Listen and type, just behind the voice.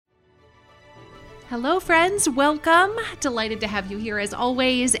Hello, friends. Welcome. Delighted to have you here as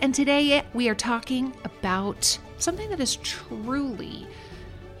always. And today we are talking about something that is truly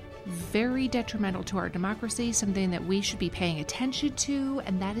very detrimental to our democracy, something that we should be paying attention to,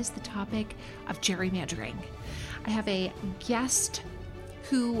 and that is the topic of gerrymandering. I have a guest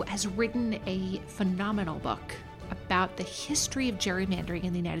who has written a phenomenal book about the history of gerrymandering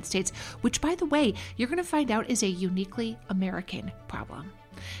in the United States, which, by the way, you're going to find out is a uniquely American problem.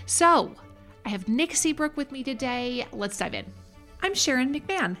 So, I have Nick Seabrook with me today. Let's dive in. I'm Sharon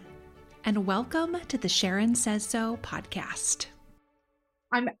McMahon, and welcome to the Sharon Says So podcast.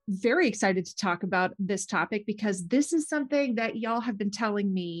 I'm very excited to talk about this topic because this is something that y'all have been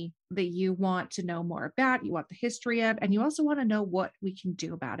telling me that you want to know more about, you want the history of, and you also want to know what we can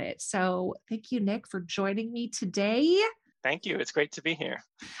do about it. So thank you, Nick, for joining me today. Thank you. It's great to be here.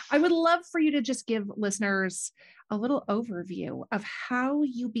 I would love for you to just give listeners a little overview of how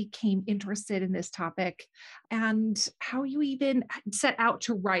you became interested in this topic and how you even set out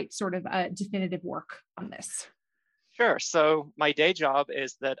to write sort of a definitive work on this. Sure. So my day job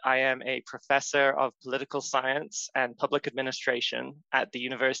is that I am a professor of political science and public administration at the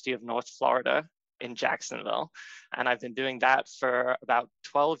University of North Florida in Jacksonville. And I've been doing that for about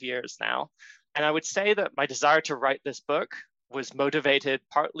 12 years now. And I would say that my desire to write this book was motivated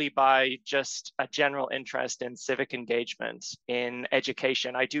partly by just a general interest in civic engagement in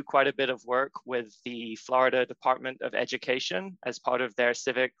education. I do quite a bit of work with the Florida Department of Education as part of their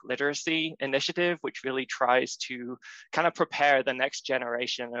civic literacy initiative, which really tries to kind of prepare the next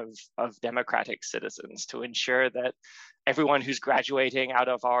generation of democratic citizens to ensure that everyone who's graduating out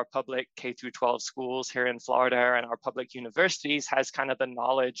of our public K through 12 schools here in Florida and our public universities has kind of the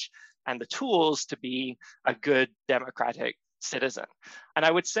knowledge and the tools to be a good democratic citizen. And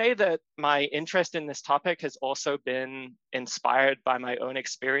I would say that my interest in this topic has also been inspired by my own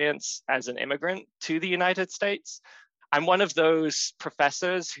experience as an immigrant to the United States. I'm one of those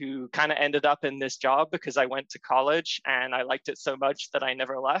professors who kind of ended up in this job because I went to college and I liked it so much that I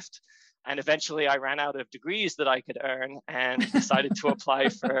never left. And eventually I ran out of degrees that I could earn and decided to apply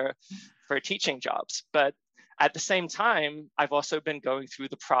for teaching jobs. But at the same time, I've also been going through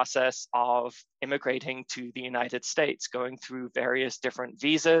the process of immigrating to the United States, going through various different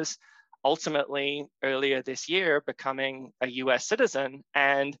visas, ultimately earlier this year becoming a US citizen.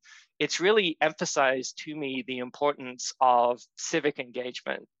 And it's really emphasized to me the importance of civic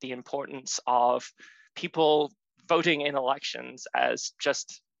engagement, the importance of people voting in elections as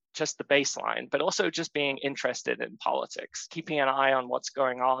just the baseline, but also just being interested in politics, keeping an eye on what's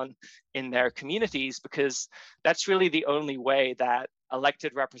going on in their communities, because that's really the only way that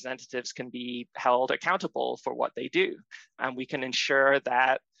elected representatives can be held accountable for what they do. And we can ensure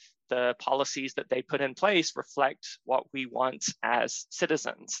that the policies that they put in place reflect what we want as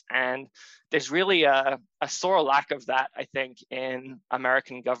citizens. And there's really a sore lack of that, I think, in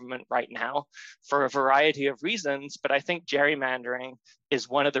American government right now for a variety of reasons. But I think gerrymandering is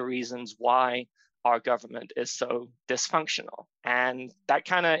one of the reasons why our government is so dysfunctional. And that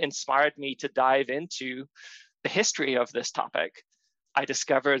kind of inspired me to dive into the history of this topic. I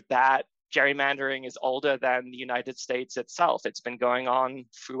discovered that gerrymandering is older than the United States itself. It's been going on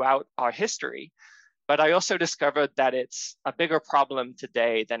throughout our history. But I also discovered that it's a bigger problem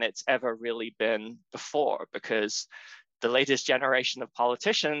today than it's ever really been before, because the latest generation of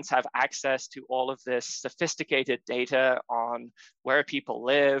politicians have access to all of this sophisticated data on where people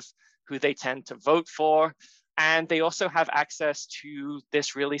live, who they tend to vote for. And they also have access to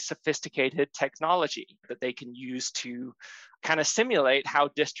this really sophisticated technology that they can use to kind of simulate how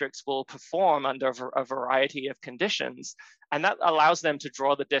districts will perform under a variety of conditions. And that allows them to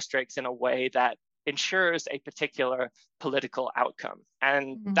draw the districts in a way that ensures a particular political outcome.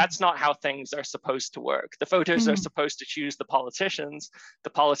 And that's not how things are supposed to work. The voters are supposed to choose the politicians.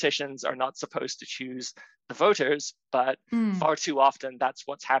 The politicians are not supposed to choose the voters, but far too often that's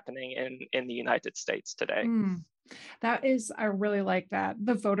what's happening in the United States today. That is, I really like that.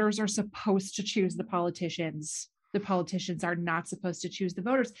 The voters are supposed to choose the politicians. The politicians are not supposed to choose the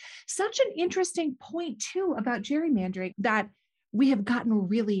voters. Such an interesting point too about gerrymandering, that we have gotten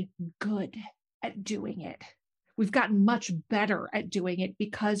really good at doing it. We've gotten much better at doing it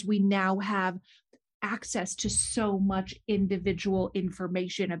because we now have access to so much individual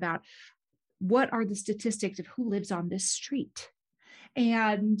information about what are the statistics of who lives on this street.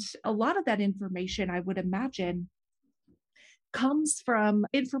 And a lot of that information, I would imagine, comes from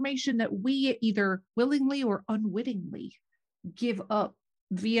information that we either willingly or unwittingly give up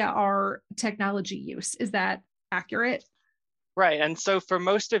via our technology use. Is that accurate? Right. And so for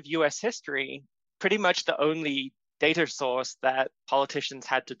most of US history, pretty much the only data source that politicians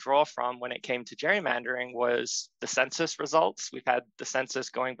had to draw from when it came to gerrymandering was the census results. We've had the census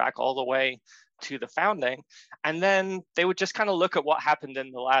going back all the way to the founding. And then they would just kind of look at what happened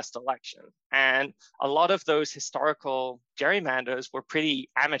in the last election. And a lot of those historical gerrymanders were pretty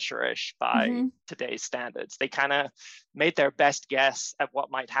amateurish by today's standards. They kind of made their best guess at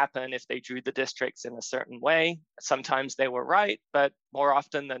what might happen if they drew the districts in a certain way. Sometimes they were right, but more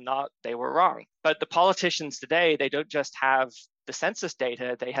often than not, they were wrong. But the politicians today, they don't just have the census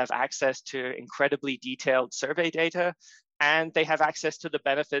data, they have access to incredibly detailed survey data, and they have access to the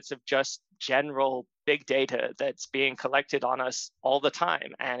benefits of just general big data that's being collected on us all the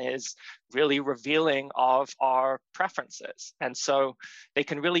time and is really revealing of our preferences. And so they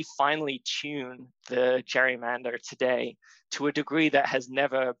can really finely tune the gerrymander today to a degree that has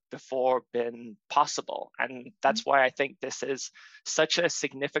never before been possible. And that's why I think this is such a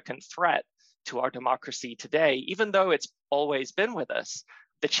significant threat to our democracy today, even though it's always been with us.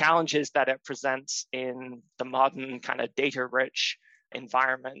 The challenges that it presents in the modern kind of data-rich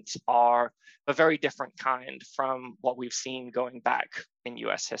environment are a very different kind from what we've seen going back in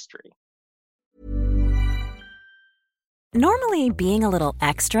US history. Normally, being a little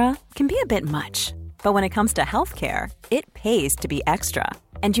extra can be a bit much, but when it comes to healthcare, it pays to be extra.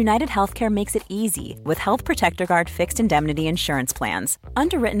 And United Healthcare makes it easy with Health Protector Guard fixed indemnity insurance plans.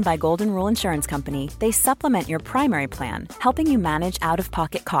 Underwritten by Golden Rule Insurance Company, they supplement your primary plan, helping you manage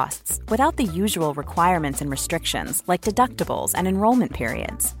out-of-pocket costs without the usual requirements and restrictions like deductibles and enrollment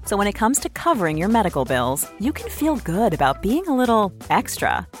periods. So when it comes to covering your medical bills, you can feel good about being a little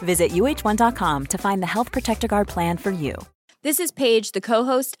extra. Visit uh1.com to find the Health Protector Guard plan for you. This is Paige, the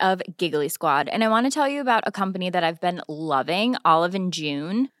co-host of Giggly Squad, and I want to tell you about a company that I've been loving, Olive &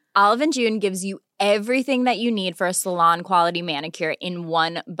 June. Olive & June gives you everything that you need for a salon-quality manicure in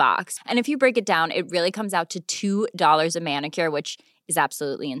one box. And if you break it down, it really comes out to $2 a manicure, which is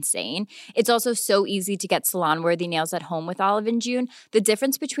absolutely insane. It's also so easy to get salon-worthy nails at home with Olive & June. The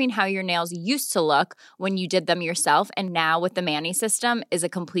difference between how your nails used to look when you did them yourself and now with the Mani system is a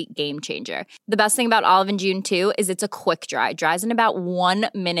complete game changer. The best thing about Olive & June, too, is it's a quick dry. Dries in about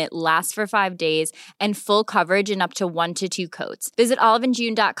 1 minute, lasts for 5 days, and full coverage in up to 1 to 2 coats. Visit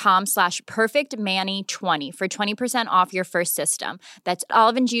oliveandjune.com/perfectmani20 for 20% off your first system. That's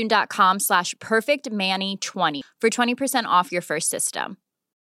oliveandjune.com/perfectmani20 for 20% off your first system.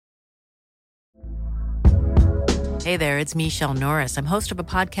 Hey there, it's Michelle Norris. I'm host of a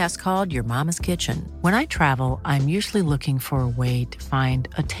podcast called Your Mama's Kitchen. When I travel, I'm usually looking for a way to find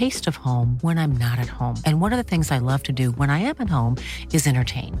a taste of home when I'm not at home. And one of the things I love to do when I am at home is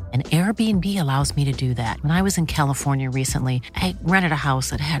entertain. And Airbnb allows me to do that. When I was in California recently, I rented a house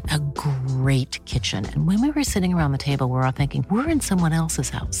that had a great kitchen. And when we were sitting around the table, we were all thinking, we're in someone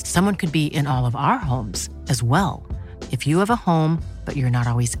else's house. Someone could be in all of our homes as well. If you have a home, but you're not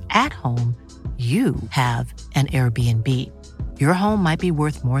always at home, you have an Airbnb. Your home might be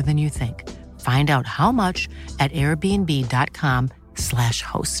worth more than you think. Find out how much at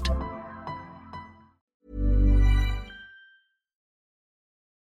airbnb.com/host.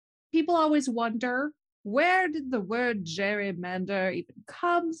 People always wonder, where did the word gerrymander even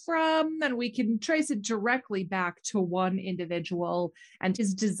come from? And we can trace it directly back to one individual and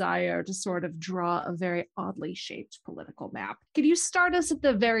his desire to sort of draw a very oddly shaped political map. Can you start us at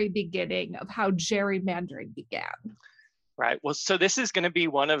the very beginning of how gerrymandering began? Right. Well, so this is going to be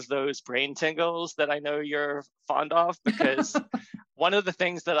one of those brain tingles that I know you're fond of, because one of the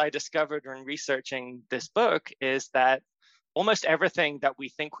things that I discovered when researching this book is that almost everything that we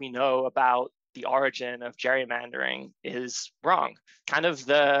think we know about the origin of gerrymandering is wrong. Kind of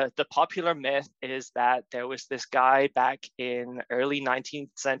the popular myth is that there was this guy back in early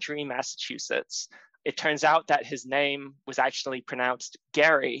 19th century Massachusetts. It turns out that his name was actually pronounced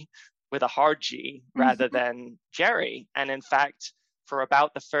Gary with a hard G rather than Jerry. And in fact, for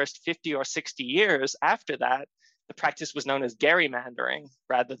about the first 50 or 60 years after that, the practice was known as gerrymandering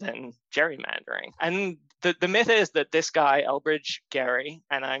rather than gerrymandering. And the myth is that this guy, Elbridge Gerry,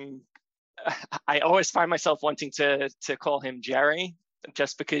 and I always find myself wanting to call him Jerry,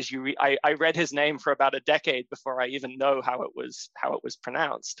 just because I read his name for about a decade before I even know how it was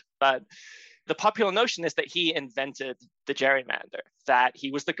pronounced. But the popular notion is that he invented the gerrymander, that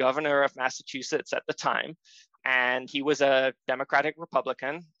he was the governor of Massachusetts at the time, and he was a Democratic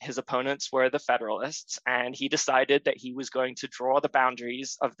Republican. His opponents were the Federalists, and he decided that he was going to draw the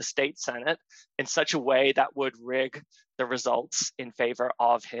boundaries of the state Senate in such a way that would rig the results in favor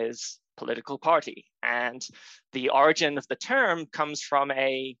of his political party. And the origin of the term comes from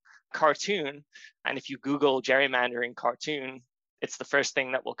a cartoon. And if you Google gerrymandering cartoon, it's the first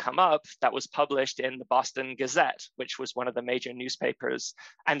thing that will come up, that was published in the Boston Gazette, which was one of the major newspapers.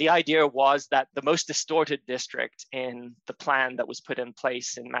 And the idea was that the most distorted district in the plan that was put in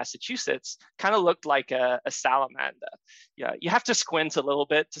place in Massachusetts kind of looked like a salamander. Yeah, you have to squint a little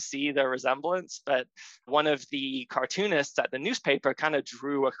bit to see the resemblance, but one of the cartoonists at the newspaper kind of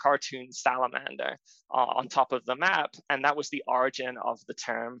drew a cartoon salamander on top of the map. And that was the origin of the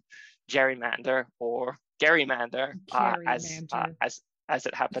term gerrymander or gerrymander, as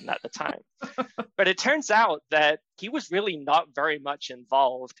it happened at the time. But it turns out that he was really not very much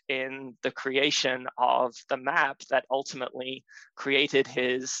involved in the creation of the map that ultimately created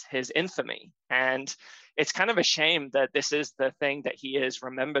his infamy. And it's kind of a shame that this is the thing that he is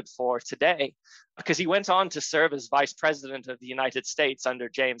remembered for today, because he went on to serve as Vice President of the United States under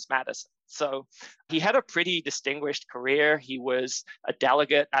James Madison. So he had a pretty distinguished career. He was a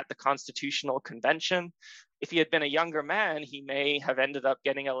delegate at the Constitutional Convention. If he had been a younger man, he may have ended up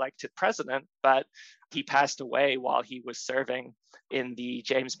getting elected president, but he passed away while he was serving in the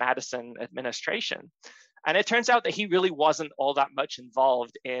James Madison administration. And it turns out that he really wasn't all that much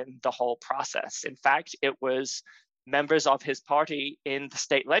involved in the whole process. In fact, it was members of his party in the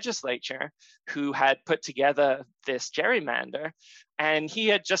state legislature who had put together this gerrymander, and he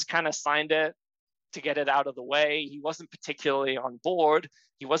had just kind of signed it to get it out of the way. He wasn't particularly on board.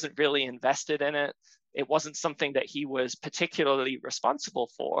 He wasn't really invested in it. It wasn't something that he was particularly responsible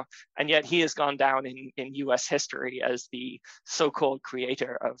for. And yet he has gone down in US history as the so-called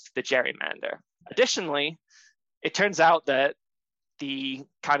creator of the gerrymander. Additionally, it turns out that the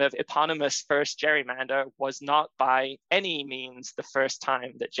kind of eponymous first gerrymander was not by any means the first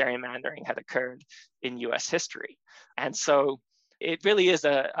time that gerrymandering had occurred in US history. And so it really is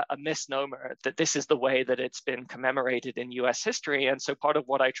a misnomer that this is the way that it's been commemorated in US history. And so part of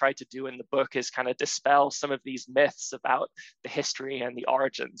what I try to do in the book is kind of dispel some of these myths about the history and the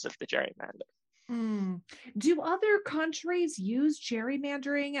origins of the gerrymander. Do other countries use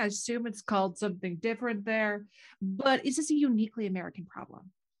gerrymandering? I assume it's called something different there, but is this a uniquely American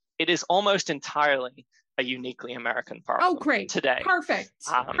problem? It is almost entirely a uniquely American problem. Oh, great. Today. Perfect.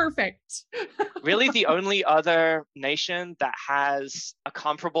 Perfect. Really, the only other nation that has a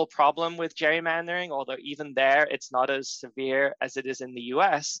comparable problem with gerrymandering, although even there it's not as severe as it is in the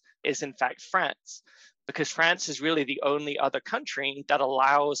US, is in fact France. Because France is really the only other country that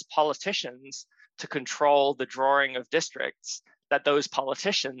allows politicians to control the drawing of districts, that those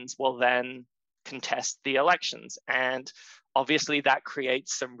politicians will then contest the elections. And obviously that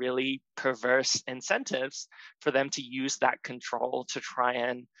creates some really perverse incentives for them to use that control to try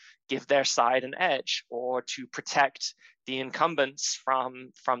and give their side an edge or to protect the incumbents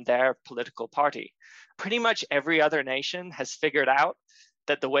from their political party. Pretty much every other nation has figured out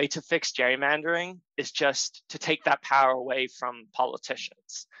that the way to fix gerrymandering is just to take that power away from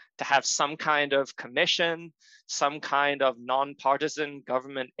politicians, to have some kind of commission, some kind of nonpartisan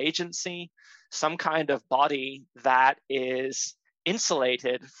government agency, some kind of body that is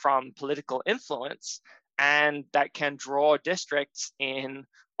insulated from political influence and that can draw districts in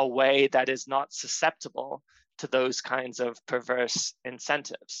a way that is not susceptible to those kinds of perverse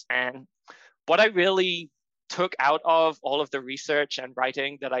incentives. And what I really took out of all of the research and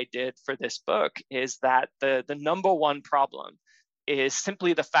writing that I did for this book is that the number one problem is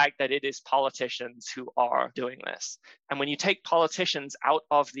simply the fact that it is politicians who are doing this. And when you take politicians out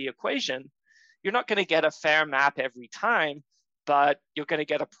of the equation, you're not going to get a fair map every time, but you're going to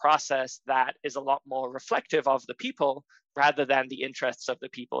get a process that is a lot more reflective of the people rather than the interests of the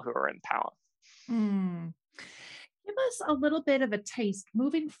people who are in power. Give us a little bit of a taste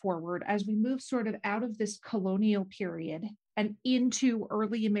moving forward as we move sort of out of this colonial period and into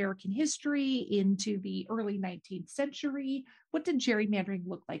early American history, into the early 19th century. What did gerrymandering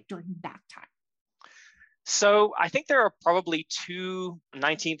look like during that time? So I think there are probably two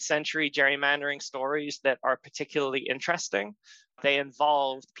 19th century gerrymandering stories that are particularly interesting. They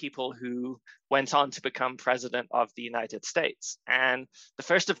involved people who went on to become president of the United States. And the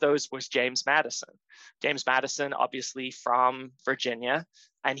first of those was James Madison. James Madison, obviously from Virginia,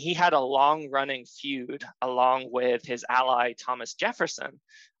 and he had a long-running feud along with his ally Thomas Jefferson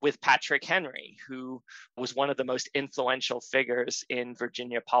with Patrick Henry, who was one of the most influential figures in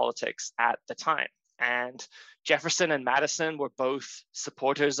Virginia politics at the time. And Jefferson and Madison were both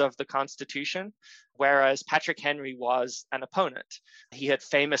supporters of the Constitution, whereas Patrick Henry was an opponent. He had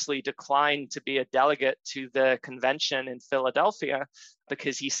famously declined to be a delegate to the convention in Philadelphia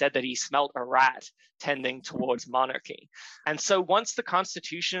because he said that he smelt a rat tending towards monarchy. And so once the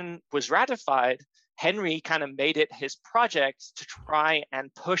Constitution was ratified, Henry kind of made it his project to try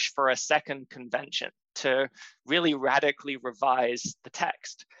and push for a second convention. to really radically revise the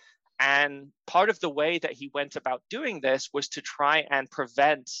text. And part of the way that he went about doing this was to try and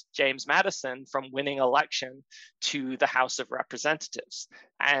prevent James Madison from winning election to the House of Representatives.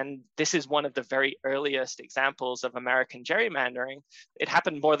 And this is one of the very earliest examples of American gerrymandering. It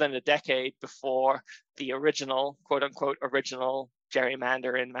happened more than a decade before the original, quote unquote, original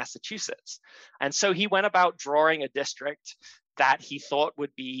gerrymander in Massachusetts. And so he went about drawing a district that he thought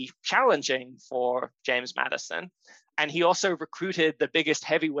would be challenging for James Madison. And he also recruited the biggest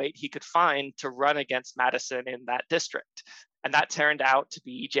heavyweight he could find to run against Madison in that district. And that turned out to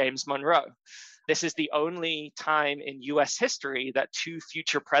be James Monroe. This is the only time in US history that two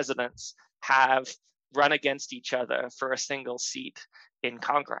future presidents have run against each other for a single seat in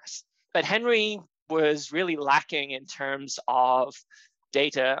Congress. But Henry was really lacking in terms of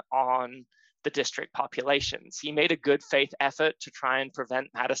data on the district populations. He made a good faith effort to try and prevent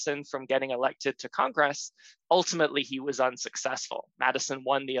Madison from getting elected to Congress. Ultimately, he was unsuccessful. Madison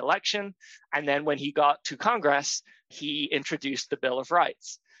won the election, and then when he got to Congress, he introduced the Bill of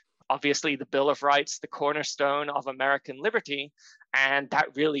Rights. Obviously, the Bill of Rights, the cornerstone of American liberty, and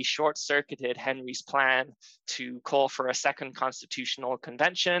that really short-circuited Henry's plan to call for a second constitutional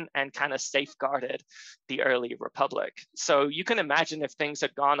convention and kind of safeguarded the early republic. So you can imagine if things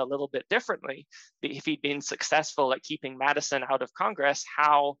had gone a little bit differently, if he'd been successful at keeping Madison out of Congress,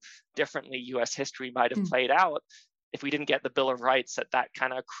 how differently US history might have played out if we didn't get the Bill of Rights at that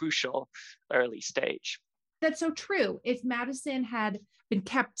kind of crucial early stage. That's so true. If Madison had been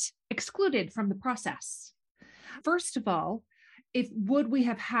kept excluded from the process, first of all, would we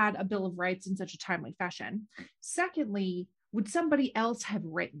have had a Bill of Rights in such a timely fashion? Secondly, would somebody else have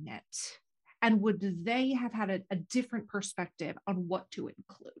written it? And would they have had a different perspective on what to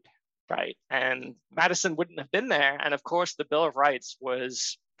include? Right. And Madison wouldn't have been there. And of course, the Bill of Rights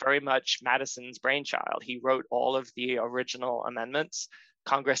was very much Madison's brainchild. He wrote all of the original amendments.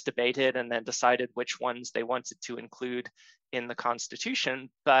 Congress debated and then decided which ones they wanted to include in the Constitution.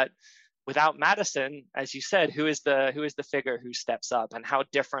 But without Madison, as you said, who is the figure who steps up, and how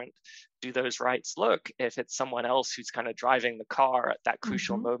different do those rights look if it's someone else who's kind of driving the car at that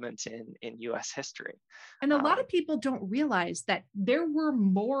crucial moment in US history? And a lot of people don't realize that there were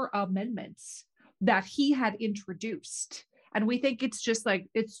more amendments that he had introduced. And we think it's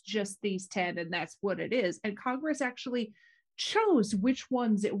just these 10 and that's what it is. And Congress actually chose which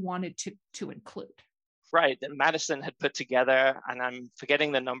ones it wanted to include. Right. And Madison had put together, and I'm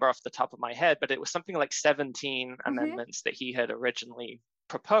forgetting the number off the top of my head, but it was something like 17 amendments that he had originally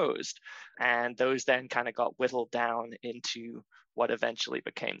proposed. And those then kind of got whittled down into what eventually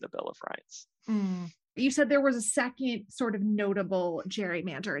became the Bill of Rights. You said there was a second sort of notable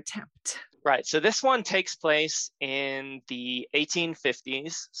gerrymander attempt. Right. So this one takes place in the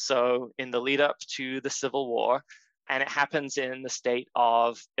 1850s, so in the lead up to the Civil War, and it happens in the state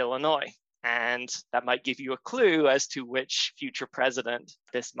of Illinois. And that might give you a clue as to which future president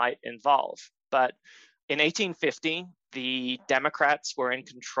this might involve. But in 1850, the Democrats were in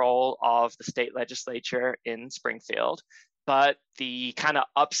control of the state legislature in Springfield, but the kind of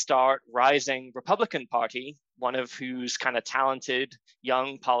upstart rising Republican Party, one of whose kind of talented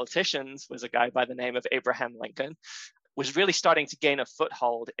young politicians was a guy by the name of Abraham Lincoln, was really starting to gain a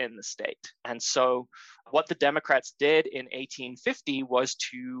foothold in the state. And so what the Democrats did in 1850 was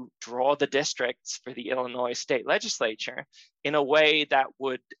to draw the districts for the Illinois state legislature in a way that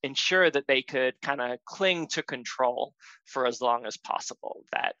would ensure that they could kind of cling to control for as long as possible,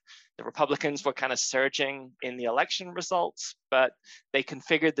 that the Republicans were kind of surging in the election results, but they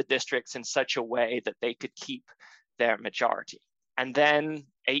configured the districts in such a way that they could keep their majority. And then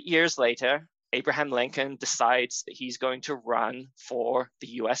 8 years later, Abraham Lincoln decides that he's going to run for the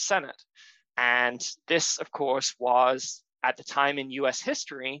US Senate. And this, of course, was at the time in US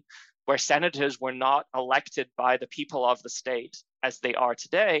history where senators were not elected by the people of the state as they are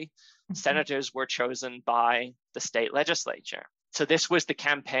today. Senators were chosen by the state legislature. So this was the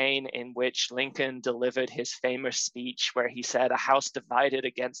campaign in which Lincoln delivered his famous speech where he said, "A house divided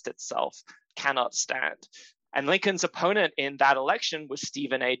against itself cannot stand." And Lincoln's opponent in that election was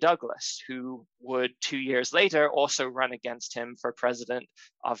Stephen A. Douglas, who would 2 years later also run against him for president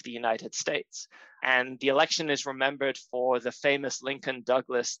of the United States. And the election is remembered for the famous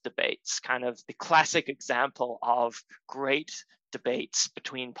Lincoln-Douglas debates, kind of the classic example of great debates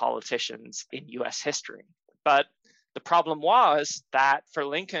between politicians in US history. But the problem was that for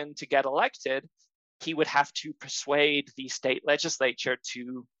Lincoln to get elected, he would have to persuade the state legislature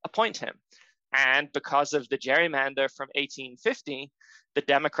to appoint him. And because of the gerrymander from 1850, the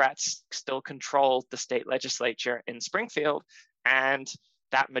Democrats still controlled the state legislature in Springfield, and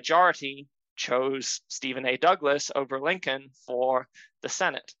that majority chose Stephen A. Douglas over Lincoln for the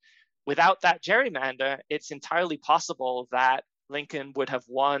Senate. Without that gerrymander, it's entirely possible that Lincoln would have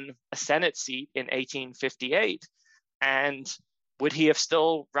won a Senate seat in 1858. And would he have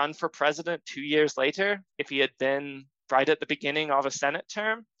still run for president 2 years later if he had been right at the beginning of a Senate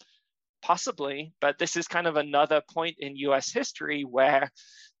term? Possibly, but this is kind of another point in US history where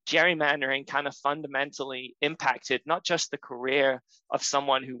gerrymandering kind of fundamentally impacted not just the career of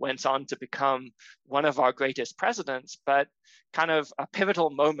someone who went on to become one of our greatest presidents, but kind of a pivotal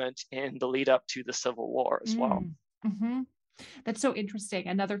moment in the lead up to the Civil War as well. Mm-hmm. That's so interesting.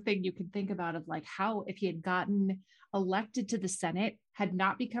 Another thing you can think about of like how if he had gotten elected to the Senate, had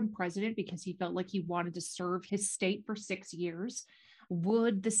not become president because he felt like he wanted to serve his state for 6 years,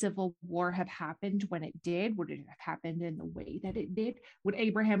 would the Civil War have happened when it did? Would it have happened in the way that it did? Would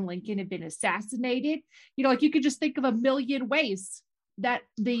Abraham Lincoln have been assassinated? You know, like you could just think of a million ways that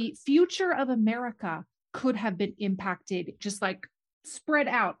the future of America could have been impacted, just like spread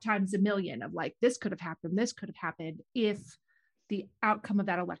out times a million of like, this could have happened if the outcome of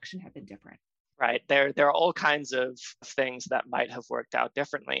that election had been different. Right. There are all kinds of things that might have worked out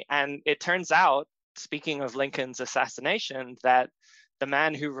differently. And it turns out, speaking of Lincoln's assassination, that the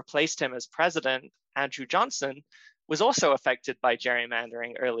man who replaced him as president, Andrew Johnson, was also affected by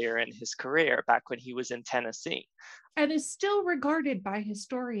gerrymandering earlier in his career, back when he was in Tennessee. And is still regarded by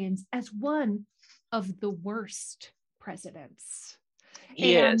historians as one of the worst presidents.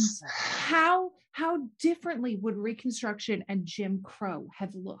 He is. How differently would Reconstruction and Jim Crow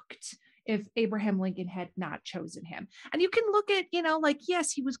have looked if Abraham Lincoln had not chosen him? And you can look at, you know, like,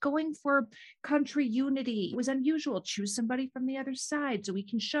 yes, he was going for country unity. It was unusual. Choose somebody from the other side so we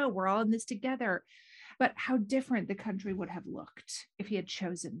can show we're all in this together. But how different the country would have looked if he had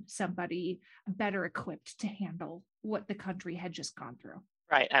chosen somebody better equipped to handle what the country had just gone through.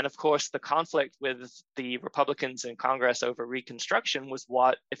 Right. And of course, the conflict with the Republicans in Congress over Reconstruction was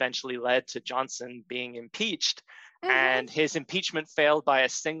what eventually led to Johnson being impeached. Mm-hmm. And his impeachment failed by a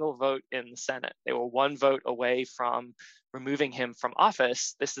single vote in the Senate. They were one vote away from removing him from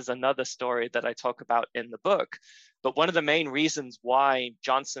office. This is another story that I talk about in the book. But one of the main reasons why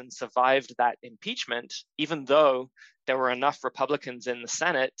Johnson survived that impeachment, even though there were enough Republicans in the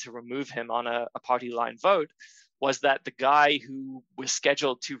Senate to remove him on a party line vote, was that the guy who was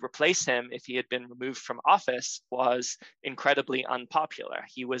scheduled to replace him if he had been removed from office was incredibly unpopular.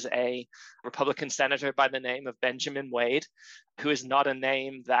 He was a Republican senator by the name of Benjamin Wade, who is not a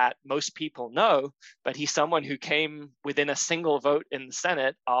name that most people know, but he's someone who came within a single vote in the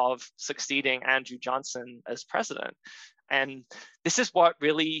Senate of succeeding Andrew Johnson as president. And this is what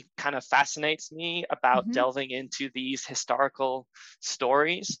really kind of fascinates me about delving into these historical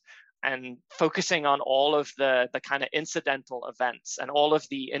stories and focusing on all of the kind of incidental events and all of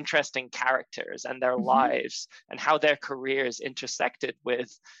the interesting characters and their lives and how their careers intersected with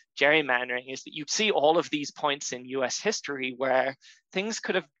gerrymandering, is that you see all of these points in US history where things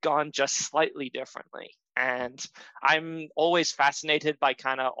could have gone just slightly differently. And I'm always fascinated by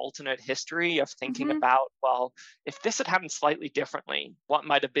kind of alternate history of thinking about, well, if this had happened slightly differently, what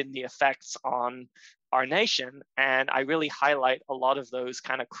might have been the effects on our nation? And I really highlight a lot of those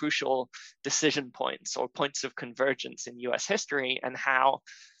kind of crucial decision points or points of convergence in US history, and how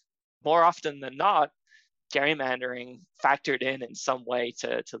more often than not, gerrymandering factored in some way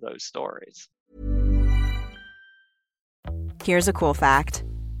to those stories. Here's a cool fact.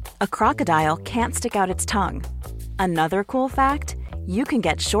 A crocodile can't stick out its tongue. Another cool fact, you can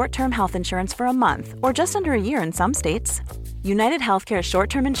get short-term health insurance for a month or just under a year in some states. United Healthcare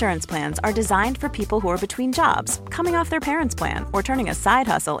short-term insurance plans are designed for people who are between jobs, coming off their parents' plan, or turning a side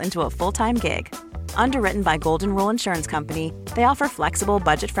hustle into a full-time gig. Underwritten by Golden Rule Insurance Company, they offer flexible,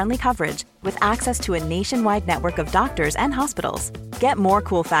 budget-friendly coverage with access to a nationwide network of doctors and hospitals. Get more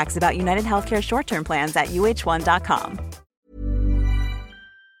cool facts about United Healthcare short-term plans at uh1.com.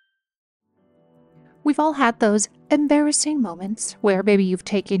 We've all had those embarrassing moments where maybe you've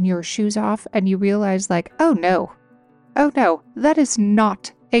taken your shoes off and you realize like, oh no, that is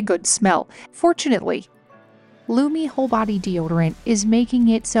not a good smell. Fortunately, Lume Whole Body Deodorant is making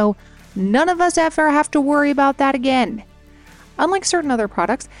it so none of us ever have to worry about that again. Unlike certain other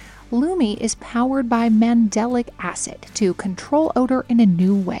products, Lume is powered by mandelic acid to control odor in a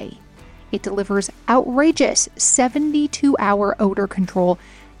new way. It delivers outrageous 72-hour odor control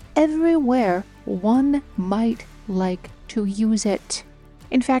everywhere one might like to use it.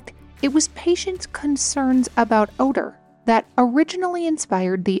 In fact, it was patients' concerns about odor that originally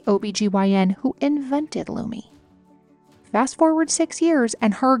inspired the OBGYN who invented Lume. Fast forward 6 years,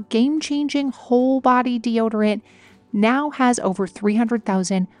 and her game-changing whole body deodorant now has over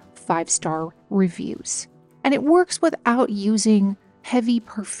 300,000 5-star reviews. And it works without using heavy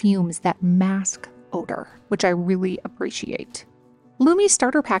perfumes that mask odor, which I really appreciate. Lume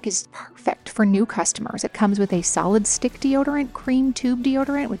Starter Pack is perfect for new customers. It comes with a solid stick deodorant, cream tube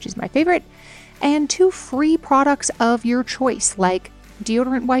deodorant, which is my favorite, and 2 free products of your choice, like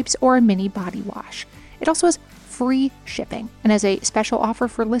deodorant wipes or a mini body wash. It also has free shipping. And as a special offer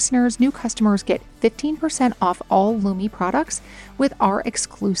for listeners, new customers get 15% off all Lume products with our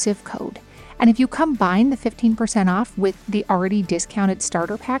exclusive code. And if you combine the 15% off with the already discounted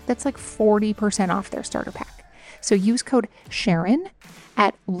starter pack, that's like 40% off their starter pack. So use code Sharon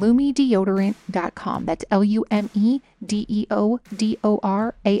at lumedeodorant.com. That's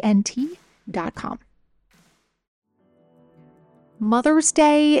LumeDeodorant.com. Mother's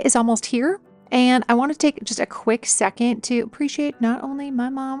Day is almost here. And I want to take just a quick second to appreciate not only my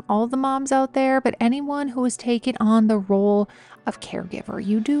mom, all the moms out there, but anyone who has taken on the role of caregiver.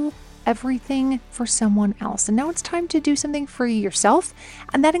 You do everything for someone else. And now it's time to do something for yourself.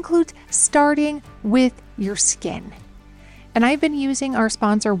 And that includes starting with your skin. And I've been using our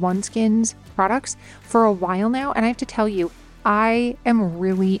sponsor OneSkin's products for a while now. And I have to tell you, I am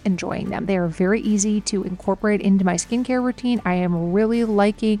really enjoying them. They are very easy to incorporate into my skincare routine. I am really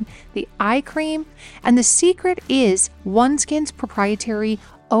liking the eye cream. And the secret is OneSkin's proprietary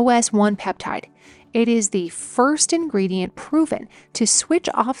OS1 peptide. It is the first ingredient proven to switch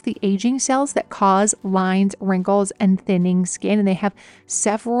off the aging cells that cause lines, wrinkles, and thinning skin. And they have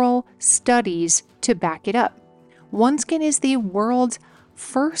several studies to back it up. OneSkin is the world's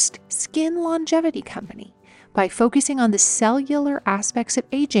first skin longevity company. By focusing on the cellular aspects of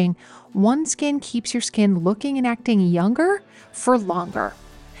aging, OneSkin keeps your skin looking and acting younger for longer.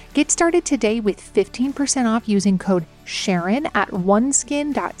 Get started today with 15% off using code Sharon at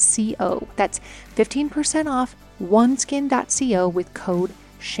oneskin.co. That's 15% off oneskin.co with code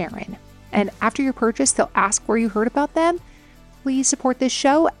Sharon. And after your purchase, they'll ask where you heard about them. Please support this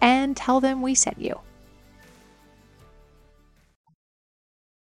show and tell them we sent you.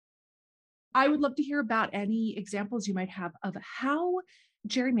 I would love to hear about any examples you might have of how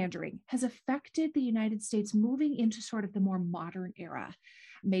gerrymandering has affected the United States moving into sort of the more modern era,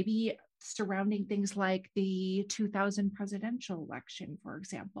 maybe surrounding things like the 2000 presidential election, for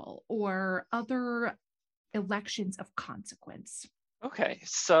example, or other elections of consequence. Okay,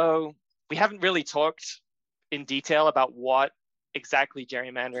 so we haven't really talked in detail about what exactly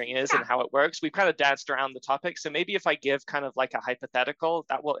gerrymandering is and how it works. We've kind of danced around the topic. So maybe if I give kind of like a hypothetical,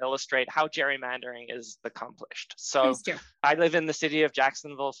 that will illustrate how gerrymandering is accomplished. So I live in the city of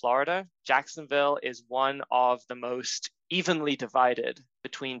Jacksonville, Florida. Jacksonville is one of the most evenly divided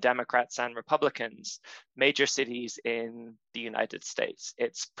between Democrats and Republicans major cities in the United States.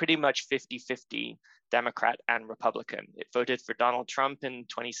 It's pretty much 50-50 Democrat and Republican. It voted for Donald Trump in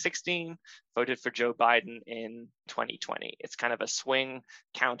 2016, voted for Joe Biden in 2020. It's kind of a swing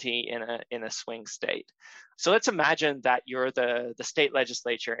county in a swing state. So let's imagine that you're the state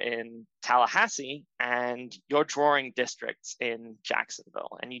legislature in Tallahassee and you're drawing districts in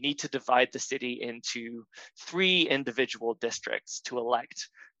Jacksonville, and you need to divide the city into 3 individual districts to elect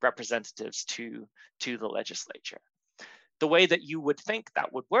representatives to the legislature. The way that you would think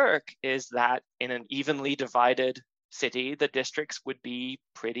that would work is that in an evenly divided city, the districts would be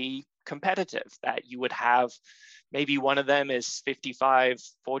pretty competitive, that you would have maybe one of them is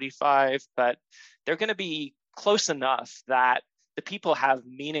 55-45, but they're going to be close enough that the people have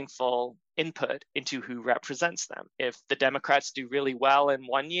meaningful input into who represents them. If the Democrats do really well in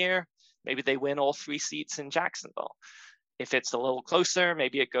one year, maybe they win all 3 seats in Jacksonville. If it's a little closer,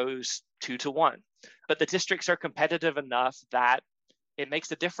 maybe it goes 2-1. But the districts are competitive enough that it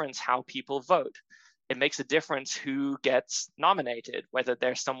makes a difference how people vote. It makes a difference who gets nominated, whether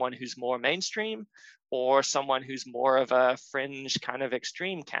there's someone who's more mainstream or someone who's more of a fringe kind of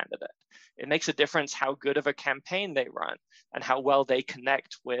extreme candidate. It makes a difference how good of a campaign they run and how well they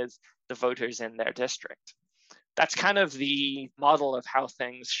connect with the voters in their district. That's kind of the model of how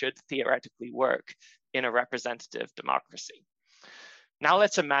things should theoretically work in a representative democracy. Now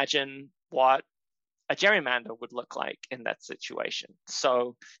let's imagine what a gerrymander would look like in that situation.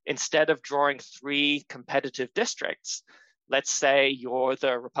 So instead of drawing 3 competitive districts, let's say you're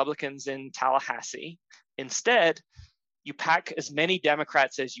the Republicans in Tallahassee. Instead, you pack as many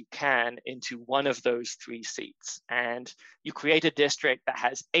Democrats as you can into one of those 3 seats, and you create a district that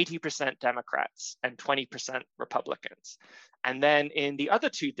has 80% Democrats and 20% Republicans. And then in the other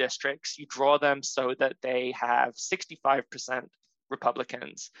 2 districts, you draw them so that they have 65%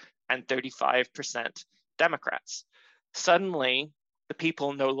 Republicans and 35% Democrats. Suddenly, the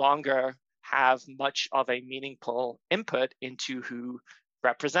people no longer have much of a meaningful input into who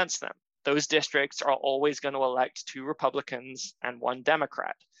represents them. Those districts are always going to elect 2 Republicans and 1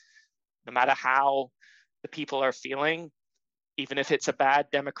 Democrat. No matter how the people are feeling, even if it's a bad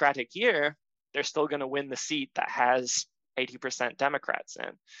Democratic year, they're still going to win the seat that has 80% Democrats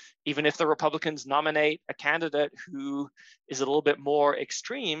in. Even if the Republicans nominate a candidate who is a little bit more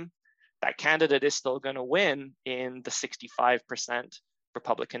extreme, that candidate is still going to win in the 65%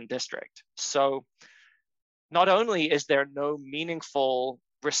 Republican district. So not only is there no meaningful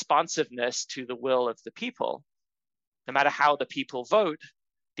responsiveness to the will of the people, no matter how the people vote,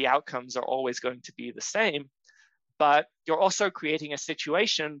 the outcomes are always going to be the same, but you're also creating a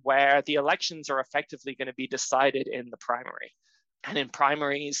situation where the elections are effectively going to be decided in the primary. And in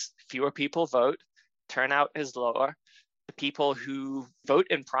primaries, fewer people vote, turnout is lower. The people who vote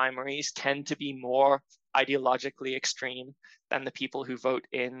in primaries tend to be more ideologically extreme than the people who vote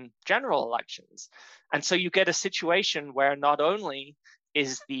in general elections. And so you get a situation where not only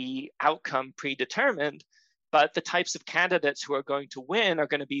is the outcome predetermined, but the types of candidates who are going to win are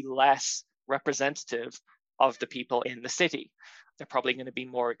going to be less representative of the people in the city. They're probably going to be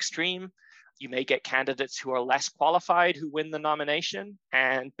more extreme. You may get candidates who are less qualified who win the nomination.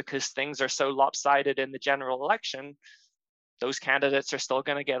 And because things are so lopsided in the general election, those candidates are still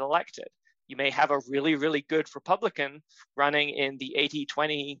going to get elected. You may have a really, really good Republican running in the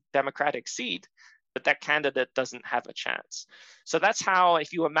 80-20 Democratic seat, but that candidate doesn't have a chance. So that's how,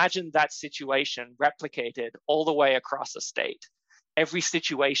 if you imagine that situation replicated all the way across a state, every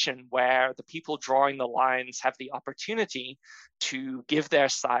situation where the people drawing the lines have the opportunity to give their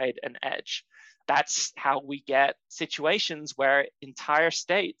side an edge. That's how we get situations where entire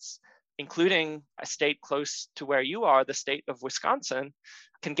states, including a state close to where you are, the state of Wisconsin,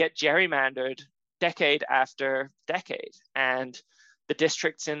 can get gerrymandered decade after decade. And the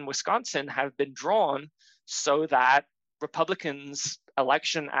districts in Wisconsin have been drawn so that Republicans,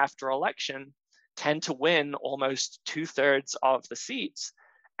 election after election, tend to win almost 2/3 of the seats.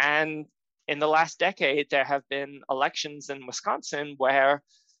 And in the last decade, there have been elections in Wisconsin where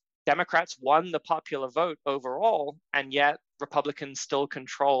Democrats won the popular vote overall, and yet Republicans still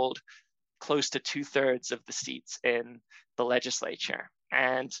controlled close to 2/3 of the seats in the legislature.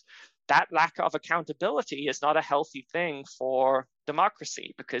 And that lack of accountability is not a healthy thing for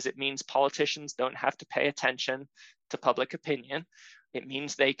democracy, because it means politicians don't have to pay attention to public opinion. It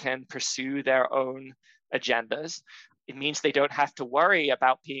means they can pursue their own agendas. It means they don't have to worry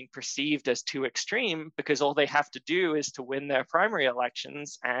about being perceived as too extreme, because all they have to do is to win their primary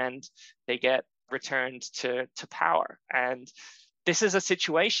elections and they get returned to power. And this is a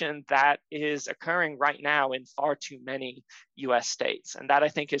situation that is occurring right now in far too many US states. And that, I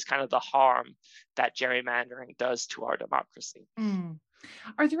think, is kind of the harm that gerrymandering does to our democracy.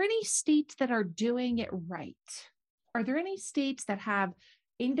 Are there any states that are doing it right? Are there any states that have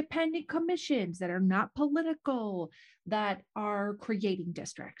independent commissions that are not political, that are creating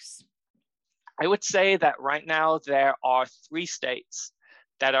districts? I would say that right now there are 3 states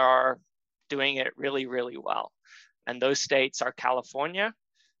that are doing it really, really well. And those states are California,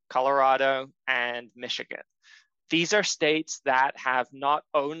 Colorado, and Michigan. These are states that have not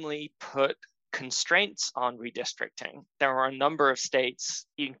only put constraints on redistricting, there are a number of states,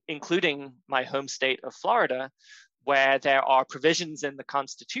 including my home state of Florida, where there are provisions in the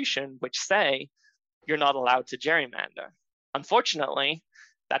Constitution which say you're not allowed to gerrymander. Unfortunately,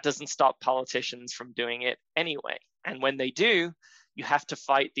 that doesn't stop politicians from doing it anyway. And when they do, you have to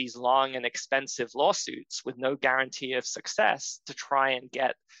fight these long and expensive lawsuits with no guarantee of success to try and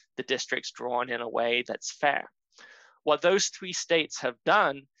get the districts drawn in a way that's fair. What those 3 states have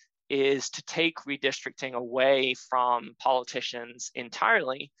done is to take redistricting away from politicians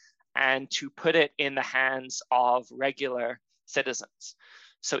entirely and to put it in the hands of regular citizens.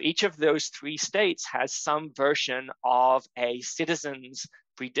 So each of those 3 states has some version of a citizens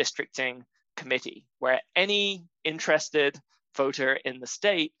redistricting committee where any interested voter in the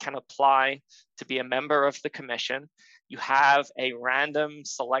state can apply to be a member of the commission. You have a random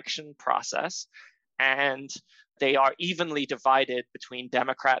selection process, and they are evenly divided between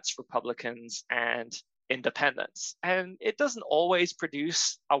Democrats, Republicans, and independents. And it doesn't always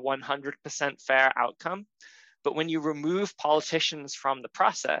produce a 100% fair outcome. But when you remove politicians from the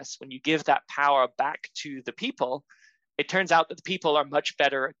process, when you give that power back to the people, it turns out that the people are much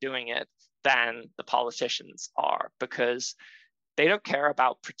better at doing it than the politicians are, because they don't care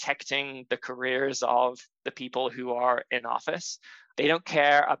about protecting the careers of the people who are in office. They don't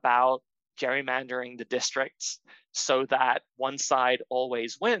care about gerrymandering the districts so that one side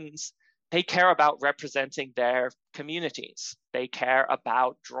always wins. They care about representing their communities. They care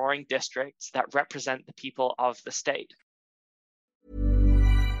about drawing districts that represent the people of the state.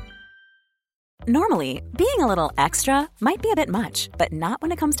 Normally, being a little extra might be a bit much, but not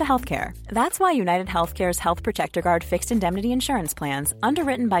when it comes to healthcare. That's why United Healthcare's Health Protector Guard fixed indemnity insurance plans,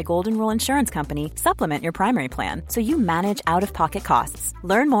 underwritten by Golden Rule Insurance Company, supplement your primary plan so you manage out-of-pocket costs.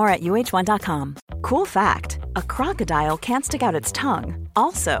 Learn more at uh1.com. Cool fact, a crocodile can't stick out its tongue.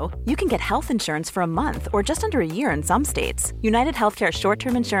 Also, you can get health insurance for a month or just under a year in some states. United Healthcare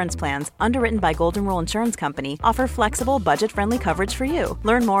short-term insurance plans, underwritten by Golden Rule Insurance Company, offer flexible, budget-friendly coverage for you.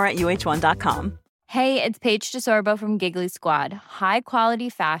 Learn more at uh1.com. Hey, it's Paige DeSorbo from Giggly Squad. High quality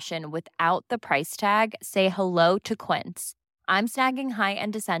fashion without the price tag. Say hello to Quince. I'm snagging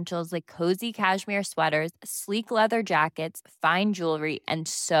high-end essentials like cozy cashmere sweaters, sleek leather jackets, fine jewelry, and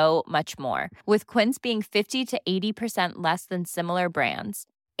so much more. With Quince being 50 to 80% less than similar brands.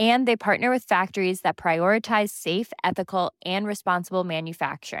 And they partner with factories that prioritize safe, ethical, and responsible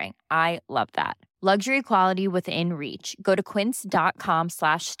manufacturing. I love that. Luxury quality within reach. Go to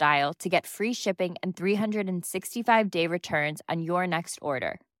quince.com/style to get free shipping and 365-day returns on your next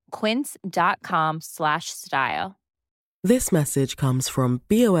order. Quince.com/style. This message comes from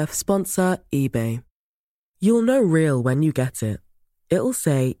BOF sponsor eBay. You'll know real when you get it. It'll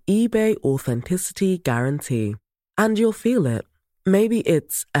say eBay Authenticity Guarantee. And you'll feel it. Maybe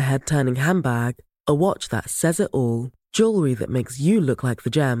it's a head-turning handbag, a watch that says it all, jewelry that makes you look like the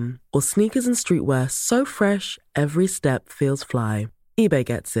gem, or sneakers and streetwear so fresh every step feels fly. eBay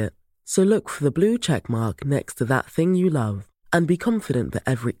gets it. So look for the blue check mark next to that thing you love and be confident that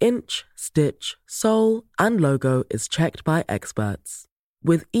every inch, stitch, sole, and logo is checked by experts.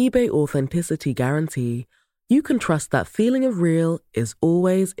 With eBay Authenticity Guarantee, you can trust that feeling of real is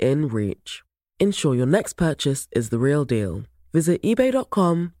always in reach. Ensure your next purchase is the real deal. Visit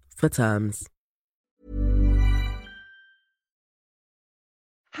ebay.com for terms.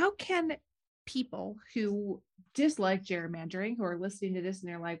 How can people who dislike gerrymandering, who are listening to this and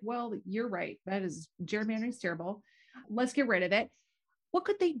they're like, well, you're right, gerrymandering is terrible, let's get rid of it, what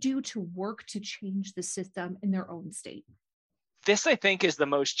could they do to work to change the system in their own state? This, I think, is the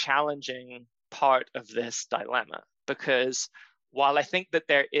most challenging part of this dilemma, because while I think that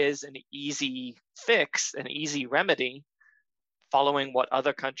there is an easy fix, an easy remedy, following what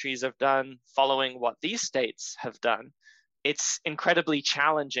other countries have done, following what these states have done, it's incredibly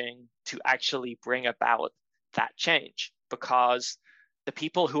challenging to actually bring about that change, because the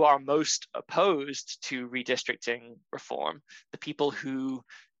people who are most opposed to redistricting reform, the people who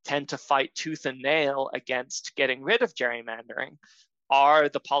tend to fight tooth and nail against getting rid of gerrymandering, are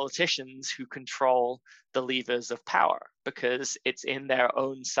the politicians who control the levers of power, because it's in their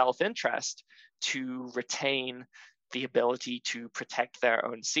own self-interest to retain the ability to protect their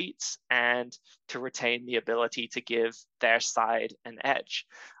own seats and to retain the ability to give their side an edge.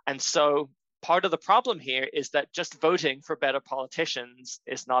 And so part of the problem here is that just voting for better politicians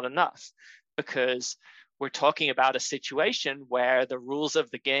is not enough, because we're talking about a situation where the rules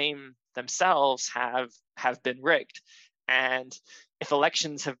of the game themselves have been rigged. And if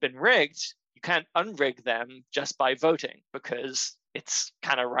elections have been rigged, you can't unrig them just by voting, because it's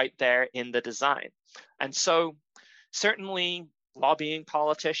kind of right there in the design. And so certainly lobbying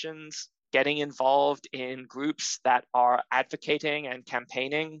politicians, getting involved in groups that are advocating and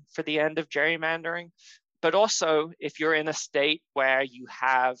campaigning for the end of gerrymandering. But also, if you're in a state where you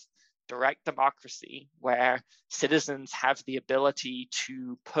have direct democracy, where citizens have the ability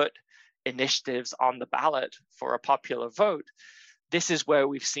to put initiatives on the ballot for a popular vote, this is where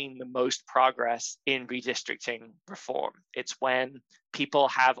we've seen the most progress in redistricting reform. It's when people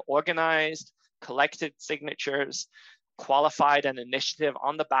have organized, collected signatures, qualified an initiative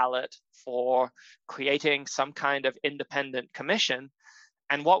on the ballot for creating some kind of independent commission.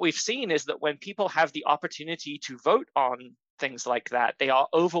 And what we've seen is that when people have the opportunity to vote on things like that, they are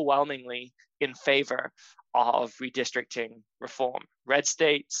overwhelmingly in favor of redistricting reform. Red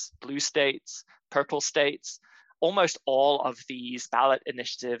states, blue states, purple states, almost all of these ballot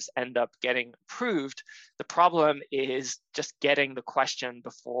initiatives end up getting approved. The problem is just getting the question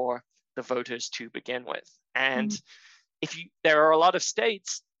before the voters to begin with. And there are a lot of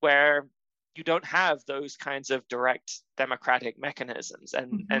states where you don't have those kinds of direct democratic mechanisms.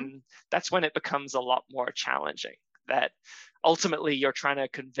 And that's when it becomes a lot more challenging, that ultimately you're trying to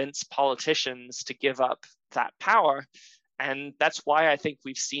convince politicians to give up that power. And that's why I think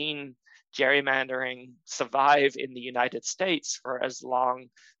we've seen gerrymandering survive in the United States for as long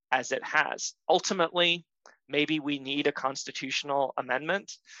as it has. Ultimately, maybe we need a constitutional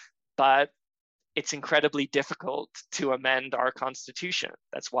amendment, but it's incredibly difficult to amend our Constitution.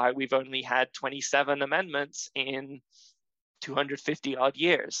 That's why we've only had 27 amendments in 250 odd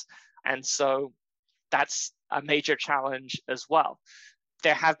years. And so that's a major challenge as well.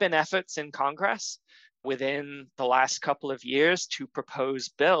 There have been efforts in Congress within the last couple of years to propose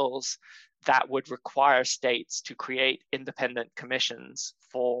bills that would require states to create independent commissions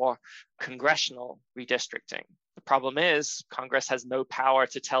for congressional redistricting. The problem is Congress has no power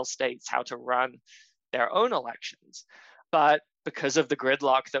to tell states how to run their own elections. But because of the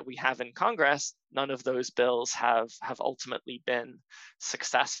gridlock that we have in Congress, none of those bills have ultimately been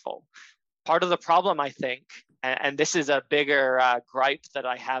successful. Part of the problem, I think, and this is a bigger gripe that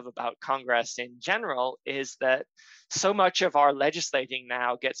I have about Congress in general, is that so much of our legislating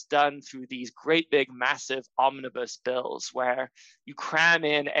now gets done through these great big massive omnibus bills where you cram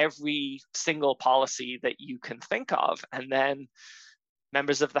in every single policy that you can think of, and then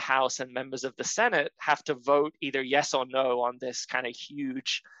members of the House and members of the Senate have to vote either yes or no on this kind of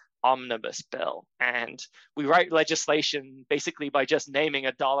huge omnibus bill. And we write legislation basically by just naming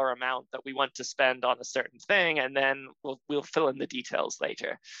a dollar amount that we want to spend on a certain thing, and then we'll fill in the details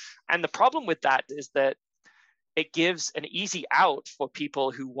later. And the problem with that is that it gives an easy out for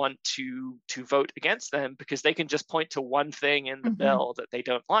people who want to vote against them, because they can just point to one thing in the bill that they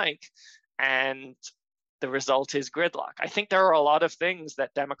don't like, and the result is gridlock. I think there are a lot of things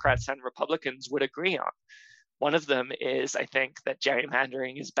that Democrats and Republicans would agree on. One of them is, I think, that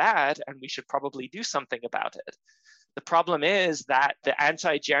gerrymandering is bad and we should probably do something about it. The problem is that the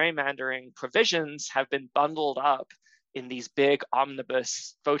anti-gerrymandering provisions have been bundled up in these big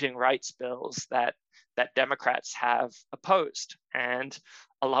omnibus voting rights bills that Democrats have opposed. And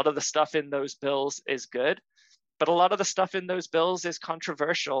a lot of the stuff in those bills is good, but a lot of the stuff in those bills is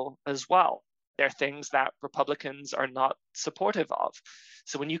controversial as well. They're things that Republicans are not supportive of.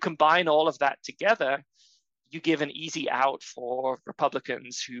 So when you combine all of that together, you give an easy out for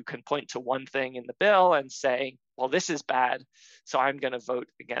Republicans who can point to one thing in the bill and say, well, this is bad, so I'm going to vote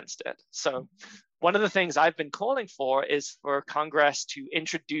against it. So one of the things I've been calling for is for Congress to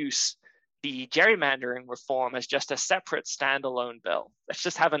introduce the gerrymandering reform as just a separate standalone bill. Let's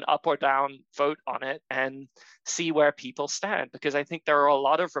just have an up or down vote on it and see where people stand. Because I think there are a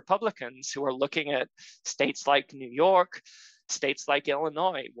lot of Republicans who are looking at states like New York, states like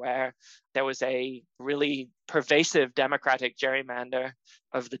Illinois, where there was a really pervasive Democratic gerrymander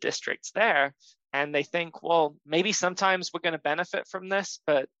of the districts there. And they think, well, maybe sometimes we're going to benefit from this,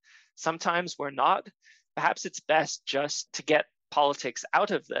 but sometimes we're not. Perhaps it's best just to get politics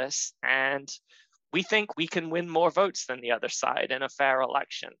out of this. And we think we can win more votes than the other side in a fair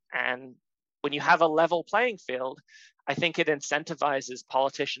election. And when you have a level playing field, I think it incentivizes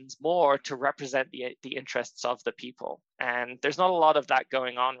politicians more to represent the interests of the people. And there's not a lot of that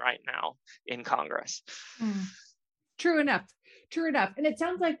going on right now in Congress. True enough. And it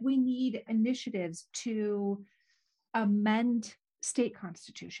sounds like we need initiatives to amend state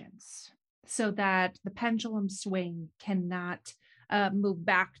constitutions so that the pendulum swing cannot move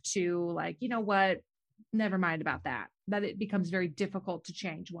back to like, you know what, never mind about that it becomes very difficult to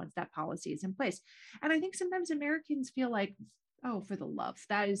change once that policy is in place. And I think sometimes Americans feel like, oh, for the love,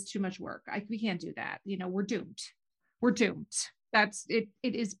 that is too much work. We can't do that. You know, we're doomed. That's it.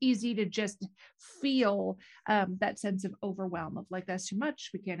 It is easy to just feel that sense of overwhelm of like, that's too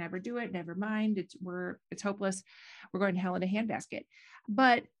much. We can't ever do it. Never mind. It's hopeless. We're going to hell in a handbasket.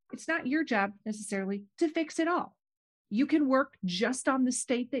 But it's not your job necessarily to fix it all. You can work just on the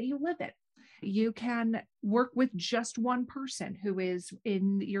state that you live in. You can work with just one person who is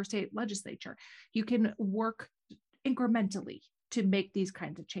in your state legislature. You can work incrementally to make these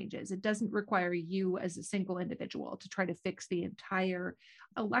kinds of changes. It doesn't require you as a single individual to try to fix the entire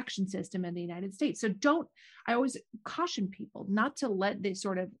election system in the United States. So I always caution people not to let this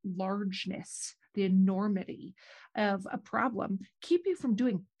sort of largeness, the enormity of a problem keep you from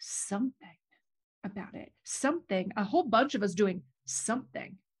doing something about it. A whole bunch of us doing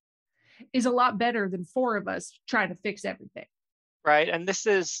something is a lot better than four of us trying to fix everything. Right. And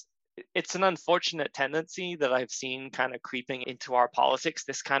it's an unfortunate tendency that I've seen kind of creeping into our politics,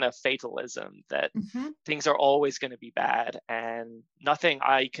 this kind of fatalism that things are always going to be bad and nothing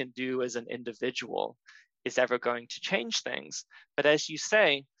I can do as an individual is ever going to change things. But as you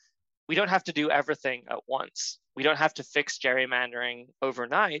say, we don't have to do everything at once. We don't have to fix gerrymandering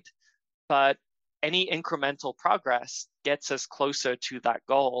overnight, but any incremental progress gets us closer to that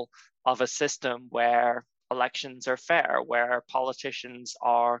goal of a system where elections are fair, where politicians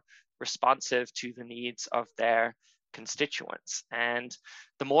are responsive to the needs of their constituents. And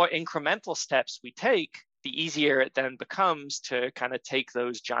the more incremental steps we take, the easier it then becomes to kind of take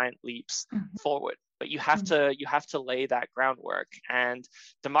those giant leaps forward. But you have to lay that groundwork. And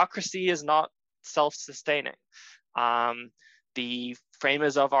democracy is not self-sustaining. The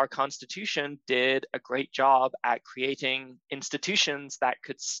framers of our Constitution did a great job at creating institutions that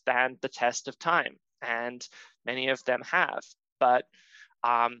could stand the test of time, and many of them have. But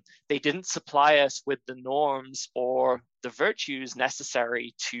they didn't supply us with the norms or the virtues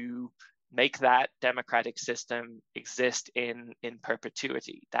necessary to make that democratic system exist in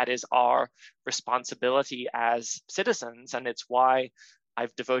perpetuity. That is our responsibility as citizens, and it's why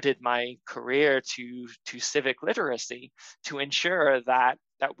I've devoted my career to civic literacy, to ensure that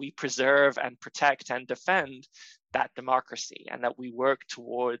we preserve and protect and defend that democracy, and that we work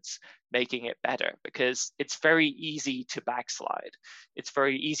towards making it better, because it's very easy to backslide. It's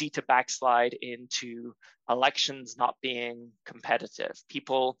very easy to backslide into elections not being competitive,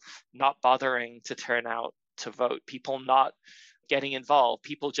 people not bothering to turn out to vote, people not getting involved,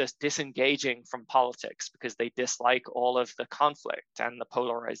 people just disengaging from politics because they dislike all of the conflict and the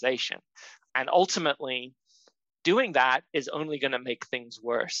polarization. And ultimately, doing that is only going to make things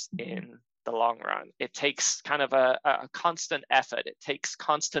worse in the long run. It takes kind of a constant effort. It takes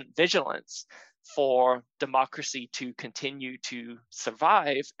constant vigilance for democracy to continue to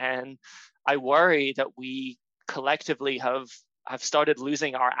survive. And I worry that we collectively have started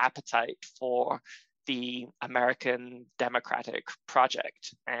losing our appetite for the American democratic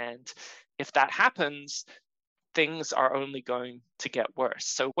project. And if that happens, things are only going to get worse.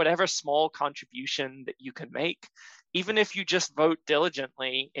 So whatever small contribution that you can make, even if you just vote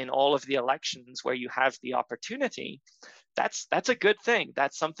diligently in all of the elections where you have the opportunity, that's a good thing.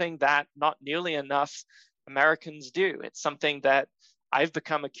 That's something that not nearly enough Americans do. It's something that I've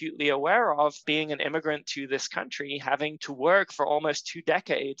become acutely aware of, being an immigrant to this country, having to work for almost 2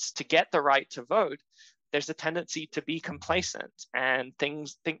 decades to get the right to vote. There's a tendency to be complacent and think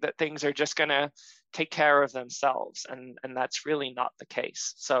that things are just going to take care of themselves. And that's really not the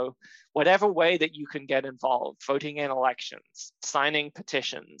case. So whatever way that you can get involved, voting in elections, signing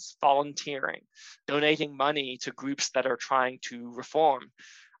petitions, volunteering, donating money to groups that are trying to reform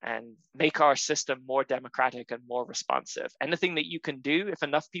and make our system more democratic and more responsive. Anything that you can do, if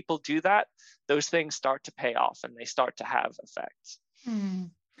enough people do that, those things start to pay off and they start to have effects.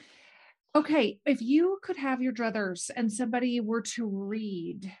 Okay, if you could have your druthers and somebody were to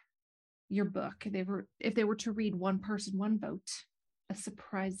read your book, if they were to read One Person, One Vote, A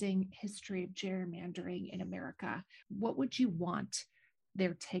Surprising History of Gerrymandering in America, what would you want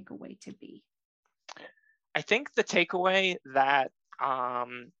their takeaway to be? I think the takeaway that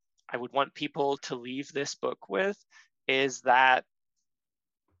I would want people to leave this book with is that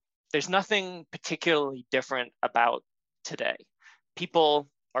there's nothing particularly different about today. People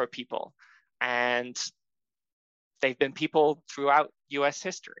are people, and they've been people throughout US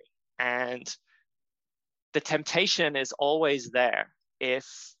history. And the temptation is always there if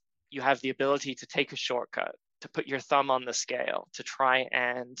you have the ability to take a shortcut, to put your thumb on the scale, to try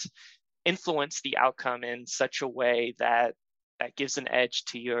and influence the outcome in such a way that gives an edge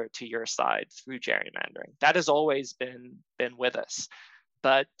to your side through gerrymandering. That has always been with us.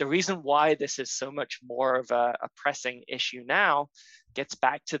 But the reason why this is so much more of a pressing issue now gets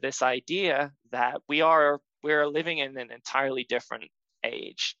back to this idea that we're living in an entirely different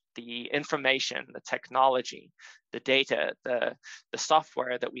age. The information, the technology, the data, the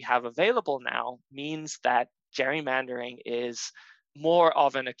software that we have available now means that gerrymandering is more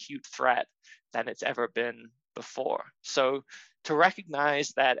of an acute threat than it's ever been before. So to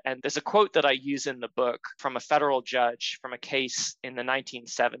recognize that, and there's a quote that I use in the book from a federal judge from a case in the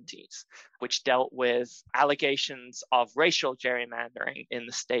 1970s, which dealt with allegations of racial gerrymandering in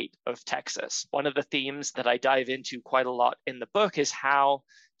the state of Texas. One of the themes that I dive into quite a lot in the book is how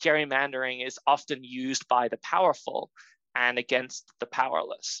gerrymandering is often used by the powerful and against the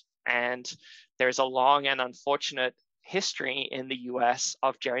powerless. And there's a long and unfortunate history in the US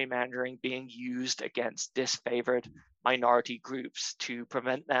of gerrymandering being used against disfavored minority groups to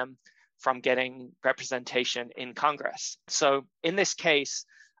prevent them from getting representation in Congress. So in this case,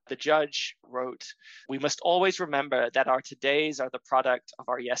 the judge wrote, "We must always remember that our todays are the product of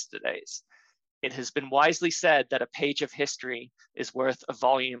our yesterdays. It has been wisely said that a page of history is worth a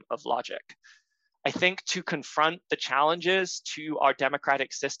volume of logic." I think to confront the challenges to our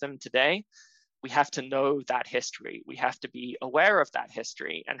democratic system today, we have to know that history. We have to be aware of that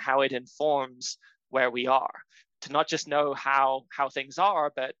history and how it informs where we are. To not just know how things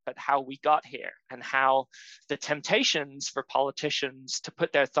are, but how we got here, and how the temptations for politicians to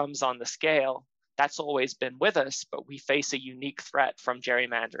put their thumbs on the scale, that's always been with us, but we face a unique threat from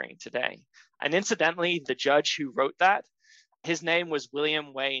gerrymandering today. And incidentally, the judge who wrote that, his name was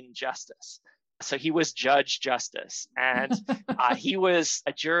William Wayne Justice. So he was Judge Justice, and he was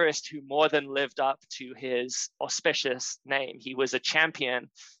a jurist who more than lived up to his auspicious name. He was a champion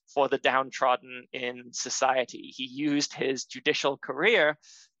for the downtrodden in society. He used his judicial career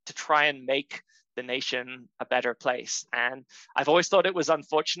to try and make the nation a better place. And I've always thought it was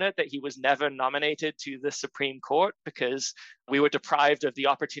unfortunate that he was never nominated to the Supreme Court, because we were deprived of the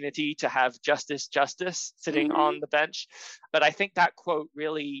opportunity to have Justice sitting on the bench. But I think that quote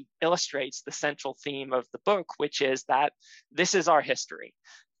really illustrates the central theme of the book, which is that this is our history.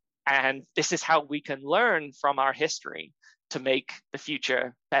 And this is how we can learn from our history to make the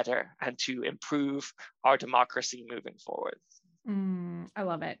future better and to improve our democracy moving forward. I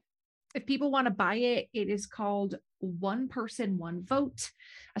love it. If people want to buy it, it is called One Person, One Vote,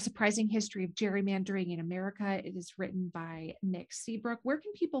 A Surprising History of Gerrymandering in America. It is written by Nick Seabrook. Where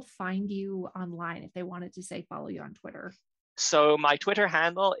can people find you online if they wanted to, say, follow you on Twitter? So my Twitter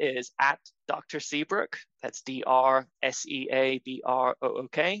handle is at Dr. Seabrook. That's DrSeaBrook.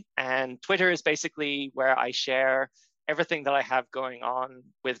 And Twitter is basically where I share everything that I have going on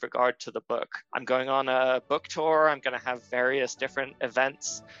with regard to the book. I'm going on a book tour. I'm going to have various different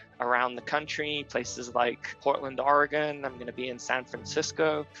events around the country, places like Portland, Oregon. I'm going to be in San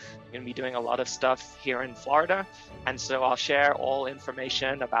Francisco. I'm going to be doing a lot of stuff here in Florida. And so I'll share all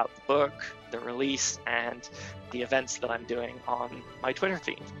information about the book, the release, and the events that I'm doing on my Twitter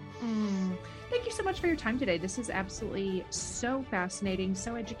feed. Thank you so much for your time today. This is absolutely so fascinating,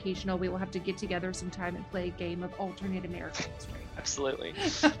 so educational. We will have to get together sometime and play a game of alternate American history. Absolutely.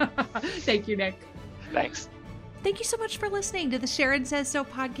 Thank you, Nick. Thanks. Thank you so much for listening to the Sharon Says So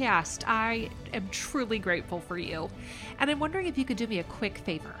podcast. I am truly grateful for you. And I'm wondering if you could do me a quick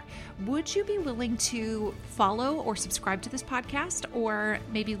favor. Would you be willing to follow or subscribe to this podcast, or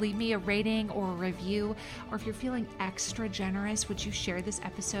maybe leave me a rating or a review? Or if you're feeling extra generous, would you share this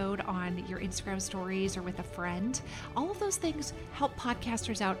episode on your Instagram stories or with a friend? All of those things help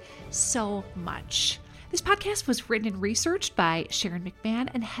podcasters out so much. This podcast was written and researched by Sharon McMahon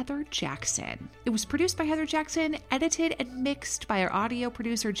and Heather Jackson. It was produced by Heather Jackson, edited and mixed by our audio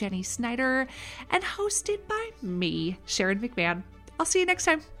producer, Jenny Snyder, and hosted by me, Sharon McMahon. I'll see you next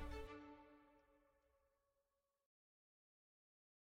time.